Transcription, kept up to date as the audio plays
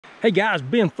Hey guys,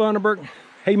 Ben Funderburg,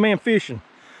 Hey Man Fishing.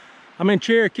 I'm in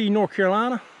Cherokee, North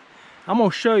Carolina. I'm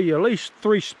gonna show you at least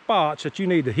 3 spots that you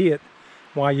need to hit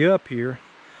while you're up here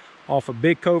off of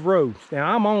Big Cove Rd.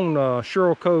 Now I'm on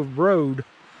Sherrill Cove Rd,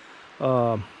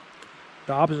 the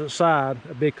opposite side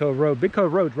of Big Cove Rd. Big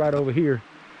Cove Rd's right over here,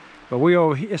 but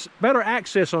it's better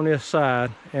access on this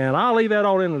side, and I'll leave that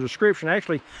all in the description.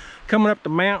 Actually, coming up the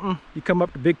mountain, you come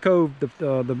up to Big Cove,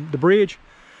 the bridge,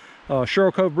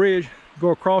 Sherrill Cove Bridge. Go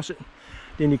across it,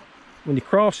 then when you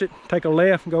cross it, take a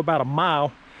left and go about a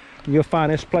mile, and you'll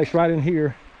find this place right in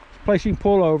here. It's a place you can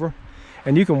pull over,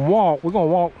 and you can walk. We're gonna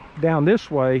walk down this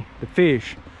way to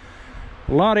fish.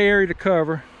 A lot of area to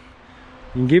cover.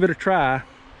 You can give it a try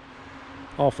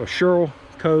off of Sherrill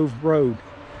Cove Rd.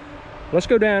 Let's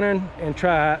go down there and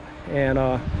try it.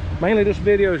 And mainly this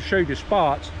video is to show you the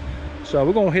spots. So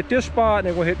we're gonna hit this spot, and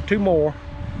then we'll hit 2 more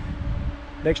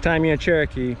next time you're in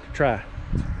Cherokee to try.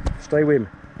 Stay with me.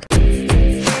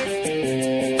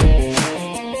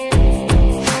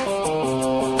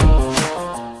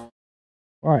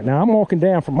 All right, now I'm walking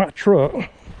down from my truck.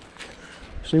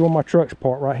 See where my truck's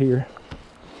parked right here.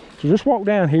 So just walk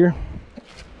down here.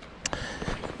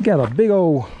 Got a big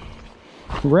old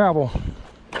gravel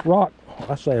rock.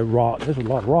 I say a rock. There's a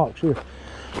lot of rocks here.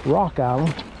 Rock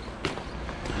island.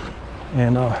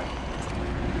 And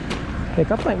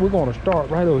heck, I think we're going to start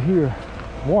right over here.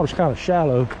 The water's kind of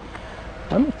shallow.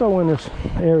 Let me throw in this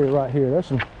area right here. There's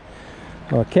some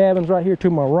cabins right here to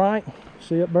my right.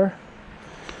 See up there?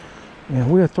 And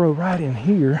we'll throw right in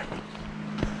here.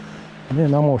 And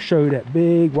then I'm going to show you that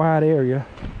big wide area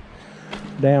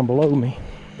down below me.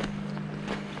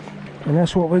 And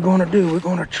that's what we're going to do. We're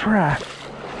going to try.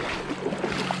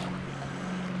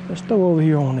 Let's throw over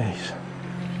here on these.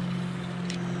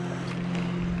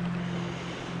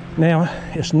 Now,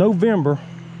 it's November.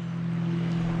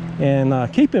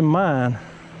 And keep in mind,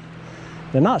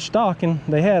 they're not stocking.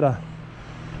 They had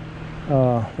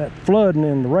that flooding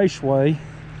in the raceway.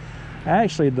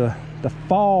 Actually, the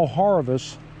fall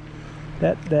harvest,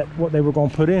 that what they were going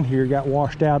to put in here got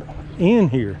washed out in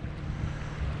here.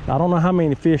 I don't know how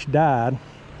many fish died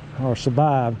or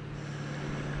survived.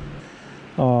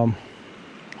 So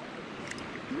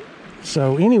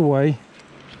anyway,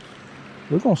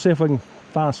 we're going to see if we can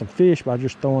find some fish by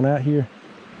just throwing out here.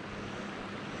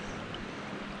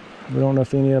 We don't know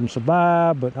if any of them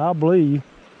survived, but I believe,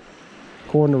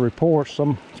 according to reports,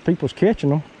 some people's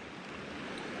catching them.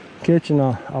 Catching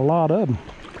a lot of them.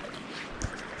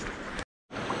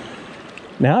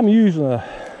 Now I'm using a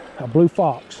blue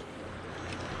fox.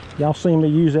 Y'all seen me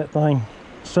use that thing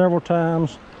several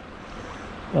times.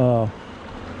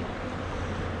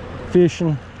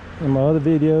 Fishing in my other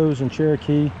videos in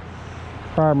Cherokee.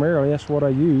 Primarily, that's what I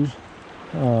use.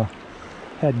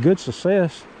 Had good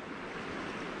success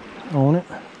on it.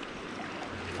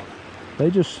 They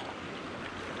just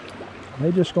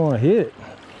gonna hit it.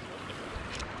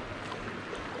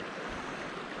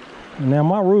 And now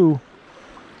my rule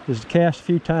is to cast a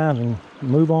few times and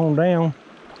move on down,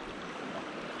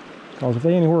 because if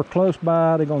they're anywhere close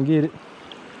by, they're gonna get it.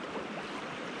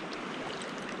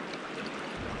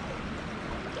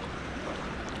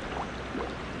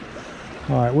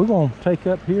 All right, we're gonna take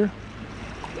up here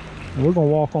and we're gonna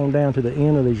walk on down to the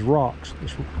end of these rocks,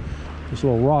 this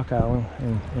little rock island,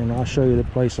 and I'll show you the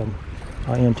place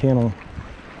I intend on,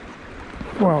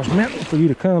 where I was meant for you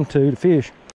to come to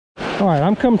fish. All right,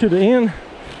 I'm coming to the end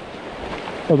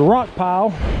of the rock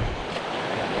pile.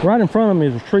 Right in front of me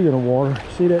is a tree in the water.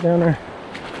 See that down there?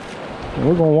 And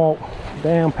we're gonna walk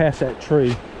down past that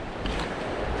tree.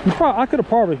 I could have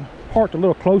probably parked a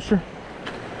little closer,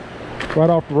 right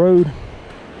off the road.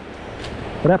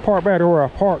 But that part back there where I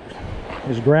parked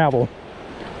is gravel.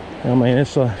 I mean,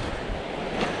 it's a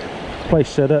place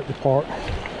set up to park.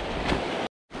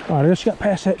 All right, I just got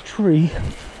past that tree.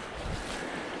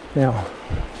 Now,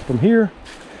 from here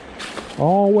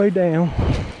all the way down,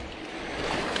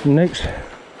 the next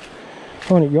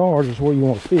 100 yards is where you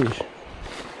want to fish.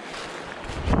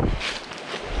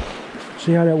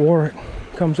 See how that water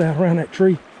comes out around that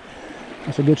tree?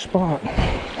 That's a good spot.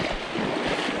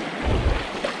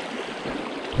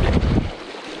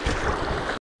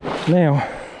 Now,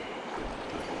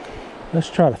 let's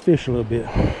try to fish a little bit.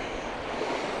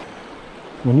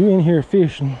 When you're in here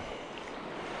fishing,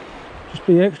 just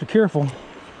be extra careful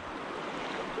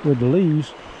with the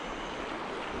leaves.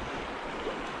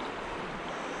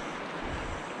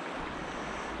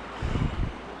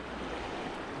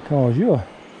 Because you'll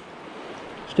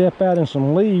step out in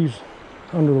some leaves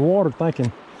under the water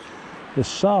thinking it's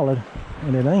solid,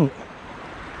 and it ain't.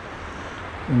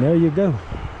 And there you go.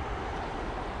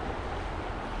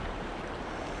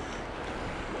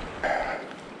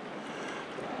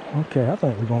 Okay, I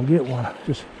think we're gonna get one.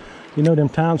 Just, you know them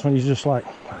times when you're just like,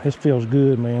 this feels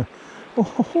good, man.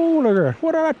 Oh, look at her.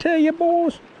 What did I tell you,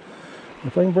 boys?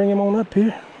 If I can bring him on up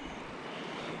here.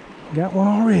 Got one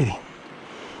already.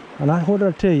 And what did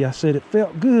I tell you? I said it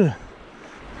felt good.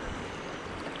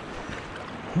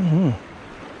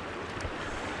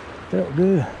 Felt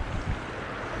good.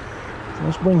 So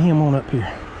let's bring him on up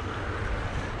here.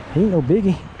 He ain't no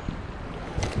biggie.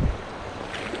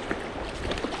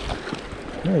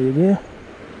 There you go.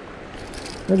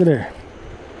 Look at there.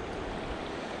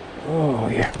 Oh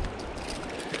yeah.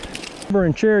 We're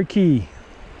in Cherokee.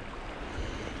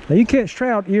 Now you catch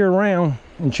trout year round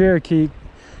in Cherokee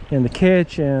in the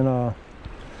catch and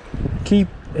keep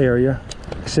area,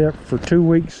 except for 2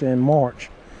 weeks in March.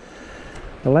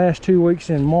 The last 2 weeks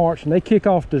in March, and they kick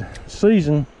off the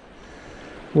season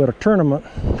with a tournament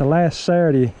the last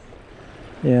Saturday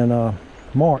in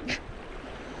March.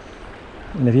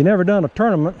 And if you've never done a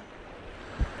tournament,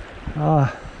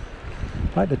 I'd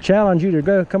like to challenge you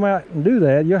to come out and do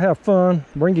that. You'll have fun,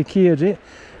 bring your kids in,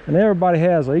 and everybody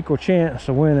has an equal chance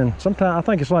of winning. Sometimes I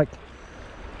think it's like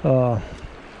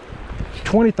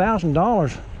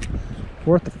 $20,000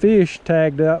 worth of fish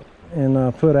tagged up and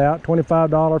put out. $25,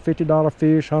 $50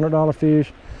 fish, $100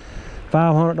 fish,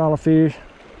 $500 fish.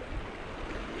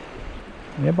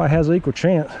 Everybody has an equal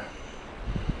chance.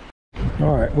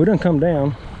 All right, we done come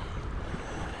down.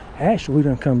 Actually, we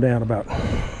done come down about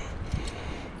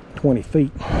 20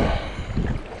 feet.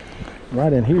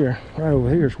 Right in here, right over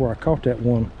here is where I caught that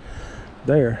one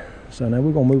there. So now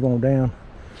we're gonna move on down.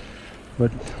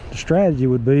 But the strategy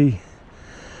would be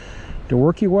to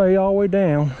work your way all the way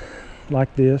down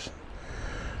like this.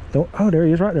 Oh, there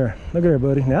he is right there. Look at there,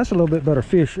 buddy. Now that's a little bit better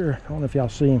fish here. I don't know if y'all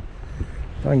see him.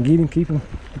 If I can get him, keep him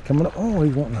coming up. Oh,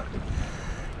 he's wanting to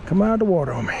come out of the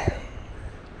water on me.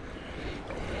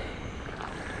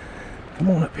 Come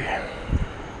on up here.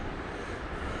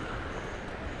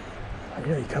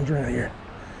 Yeah, he comes around here.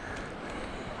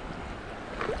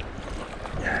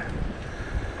 Yeah.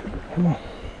 Come on.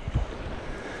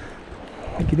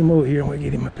 We'll get him over here and we'll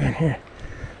get him up in here.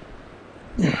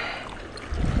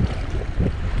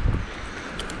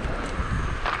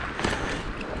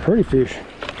 Pretty fish.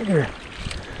 Look at her.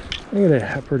 Look at that,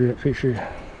 how pretty that fish is.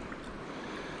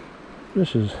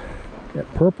 This is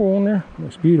got purple on there.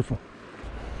 Looks beautiful.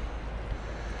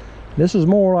 This is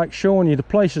more like showing you the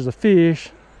places of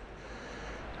fish.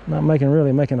 Not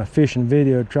really making a fishing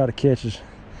video to try to catch us.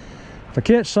 If I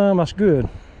catch some, that's good.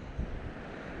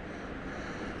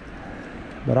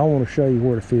 But I want to show you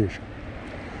where to fish.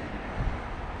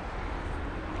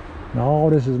 Now all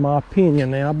this is my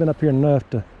opinion now. I've been up here enough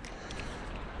to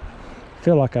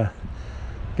feel like I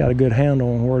got a good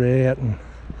handle on where they're at and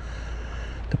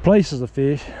the places of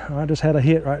fish. I just had a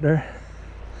hit right there.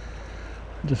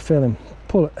 I just felt him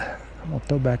pull it. I'm gonna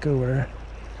throw back over there.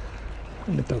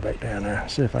 Let me throw back down there,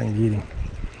 see if I can get him.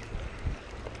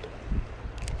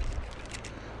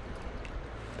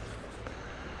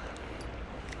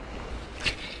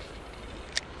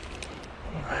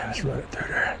 All right, let's run it through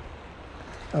there.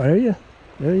 Oh, there he is.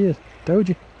 There he is. Told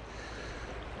you.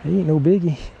 He ain't no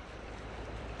biggie.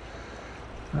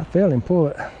 I felt him pull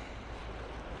it.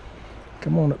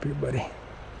 Come on up here, buddy.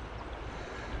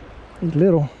 He's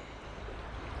little.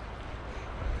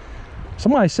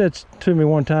 Somebody said to me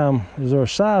one time, is there a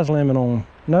size limit on them?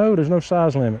 No, there's no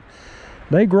size limit.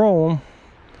 They grow them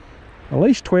at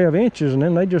least 12 inches and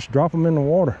then they just drop them in the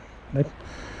water.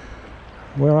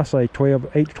 Well, I say 8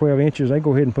 to 12 inches. They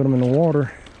go ahead and put them in the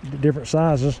water, different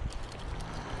sizes.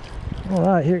 All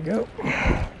right, here we go.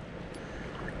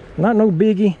 Not no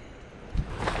biggie.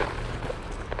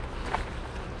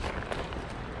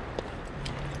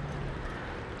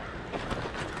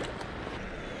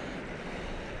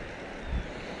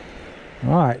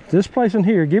 All right, this place in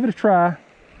here, give it a try.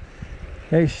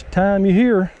 Next time you're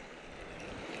here.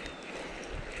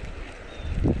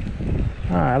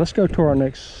 All right, let's go to our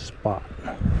next spot.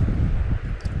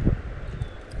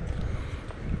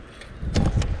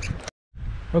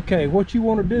 Okay, what you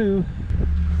want to do,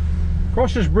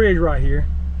 cross this bridge right here,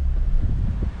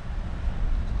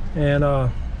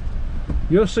 and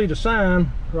you'll see the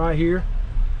sign right here,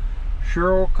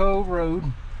 Sherrill Cove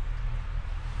Rd.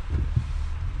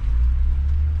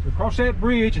 Cross that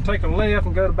bridge and take a left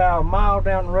and go about a mile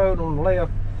down the road on the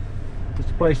left. It's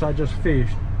the place I just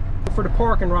fished. For the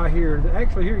parking right here,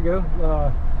 actually here you go,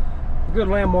 a good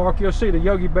landmark. You'll see the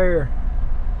Yogi Bear.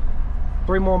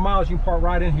 3 more miles you can park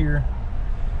right in here,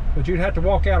 but you'd have to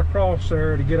walk out across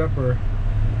there to get up there.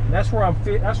 And that's where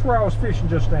that's where I was fishing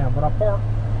just now, but I parked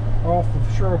off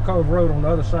of Sherrill Cove Rd on the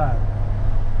other side.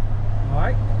 All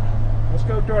right, let's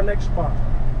go to our next spot.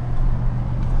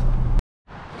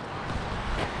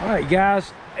 All right,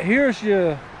 guys, here's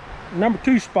your number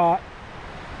 2 spot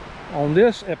on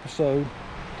this episode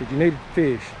that you need to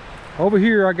fish. Over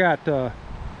here I got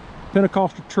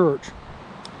Pentecostal Church.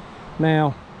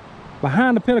 Now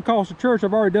behind the Pentecostal Church,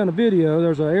 I've already done a video.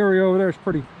 There's an area over there. It's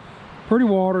pretty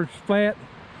water. It's flat,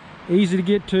 easy to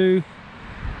get to.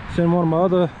 It's in one of my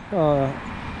other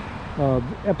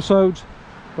episodes.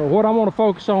 But what I want to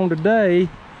focus on today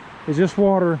is this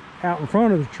water out in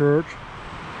front of the church,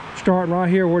 starting right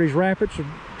here where these rapids are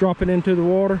dropping into the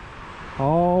water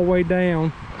all the way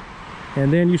down.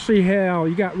 And then you see how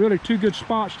you got really 2 good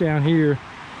spots down here.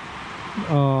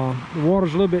 The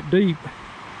water's a little bit deep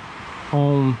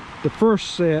on the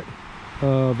first set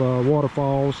of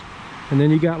waterfalls, and then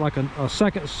you got like a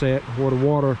second set where the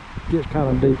water gets kind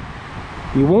of deep.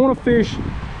 You want to fish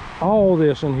all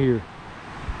this in here,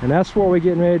 and that's what we're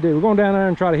getting ready to do. We're going down there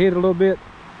and try to hit it a little bit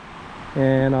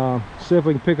and see if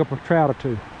we can pick up a trout or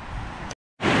 2.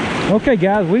 Okay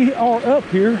guys, we are up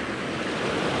here,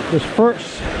 this first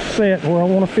set where I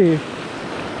want to fish.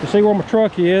 You see where my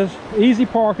truck is. Easy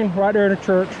parking right there in the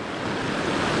church.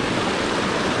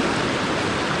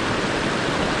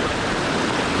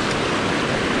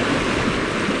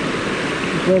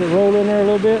 Just let it roll in there a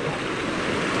little bit.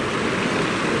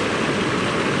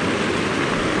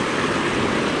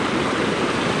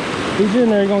 He's in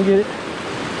there, you're gonna get it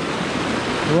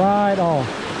right off.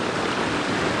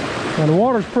 Now the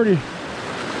water's current's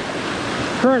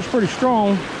pretty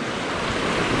strong.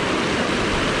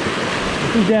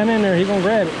 If he's down in there, he's gonna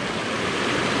grab it.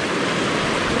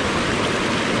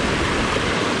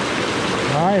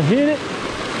 All right, hit it.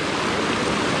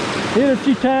 Hit it a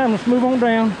few times, let's move on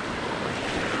down.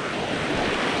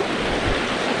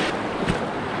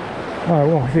 All right,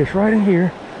 we're gonna fish right in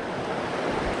here.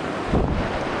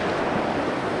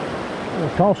 We'll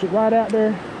toss it right out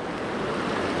there.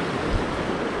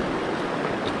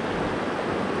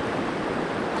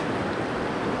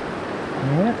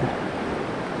 Alright.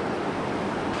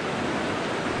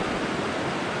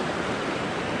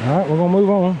 Alright, we're gonna move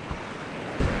on.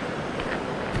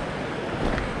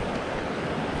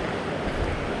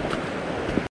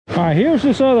 Alright, here's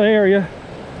this other area.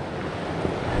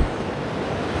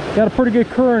 Got a pretty good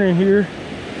current in here.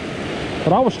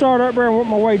 But I will start up there and work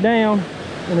my way down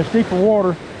in this deeper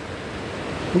water.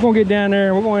 We're gonna get down there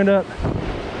and we're gonna end up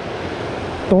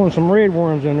throwing some red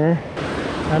worms in there.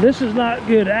 Now this is not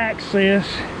good access.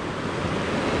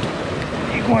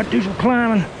 You're gonna have to do some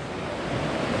climbing.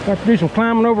 Have to do some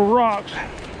climbing over rocks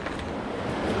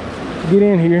to get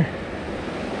in here.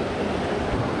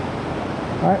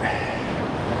 All right.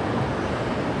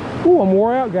 Ooh, I'm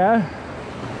wore out, guy.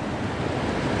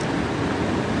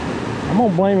 I'm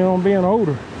gonna blame it on being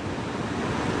older.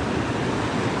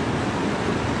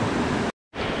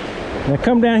 Now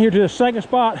come down here to the second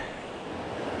spot.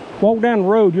 Walk down the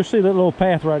road, you'll see that little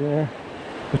path right in there.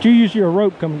 But you use your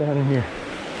rope coming down in here.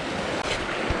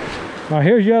 Now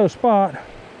here's your other spot.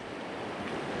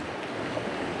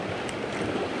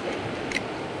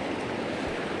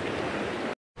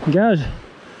 Guys,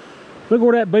 look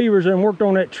where that beaver's and worked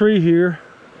on that tree here.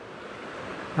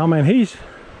 I mean, he's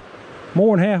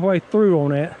more than halfway through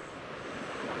on that.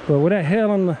 But with that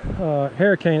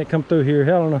hurricane that come through here,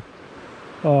 Helena,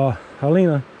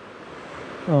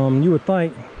 you would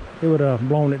think it would have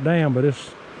blown it down, but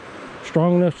it's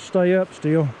strong enough to stay up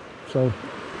still. So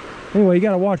anyway, you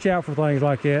got to watch out for things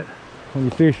like that when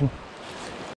you're fishing.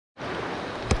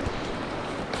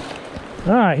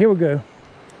 All right, here we go.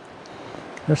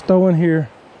 Let's throw in here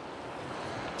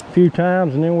a few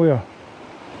times and then we'll,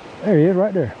 there he is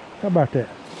right there. How about that?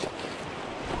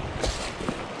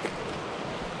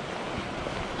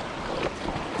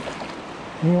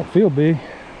 He don't feel big.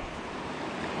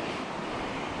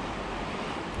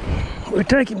 We'll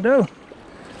take him though.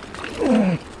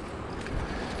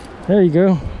 There you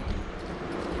go.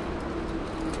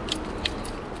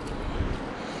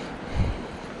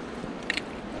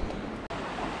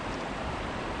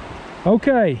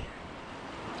 Okay,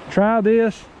 try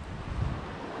this.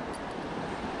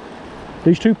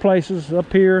 These 2 places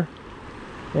up here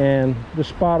and the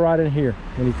spot right in here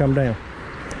when you come down.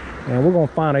 And we're gonna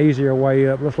find an easier way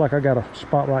up. Looks like I got a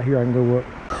spot right here I can go up.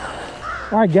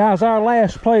 All right guys, our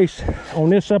last place on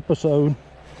this episode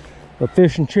of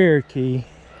Fishing Cherokee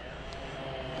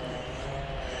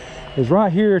is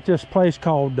right here at this place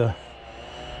called,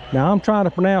 now I'm trying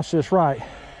to pronounce this right,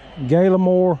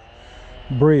 Galamore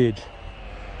Bridge.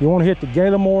 You want to hit the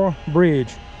Galamore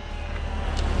Bridge.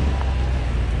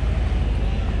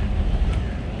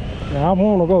 Now I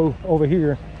want to go over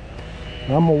here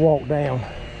and I'm gonna walk down.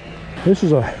 This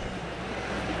is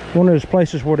one of those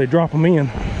places where they drop them in.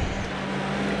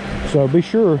 So be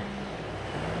sure,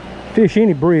 fish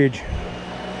any bridge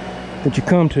that you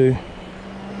come to.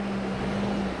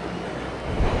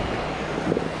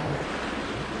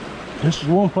 This is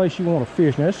one place you want to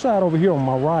fish. Now this side over here on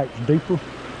my right is deeper.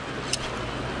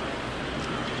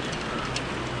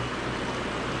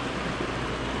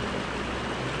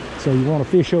 So you want to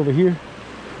fish over here.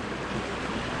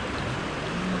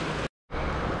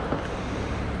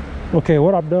 Okay,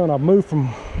 what I've done, I've moved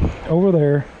from over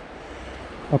there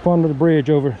up under the bridge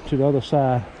over to the other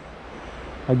side.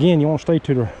 Again, you want to stay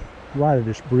to the right of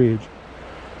this bridge.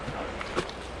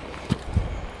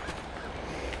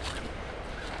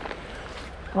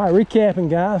 All right, recapping,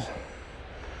 guys.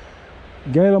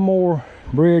 Galamore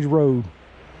Bridge Road.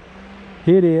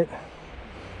 Hit it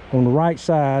on the right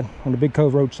side, on the Big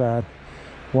Cove Road side.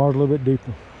 Water's a little bit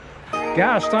deeper.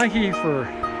 Guys, thank you for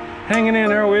hanging in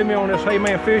there with me on this Hey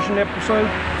Man Fishing episode.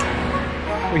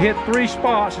 We hit 3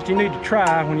 spots that you need to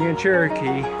try when you're in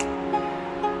Cherokee.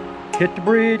 Hit the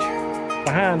bridge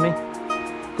behind me,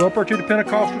 go up there to the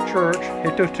Pentacostal Church,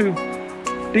 hit those 2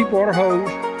 deep water holes,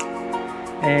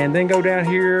 and then go down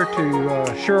here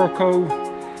to Sherrill Cove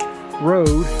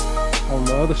Road on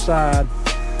the other side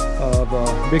of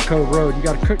Big Cove Rd.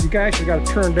 You actually got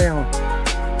to turn down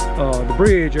the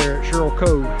bridge there at Sherrill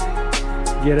Cove,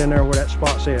 get in there where that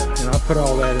spot's at, and I put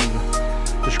all that in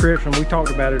the description. We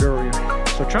talked about it earlier.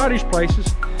 So try these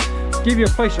places, give you a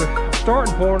place, a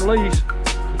starting point at least,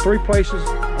 the 3 places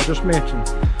I just mentioned.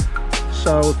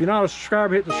 So if you're not a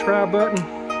subscriber, hit the subscribe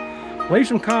button. Leave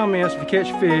some comments if you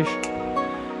catch fish.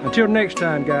 Until next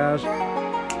time, guys,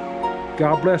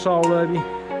 God bless all of you.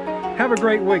 Have a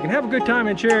great week and have a good time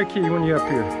in Cherokee when you're up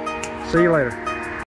here. See you later.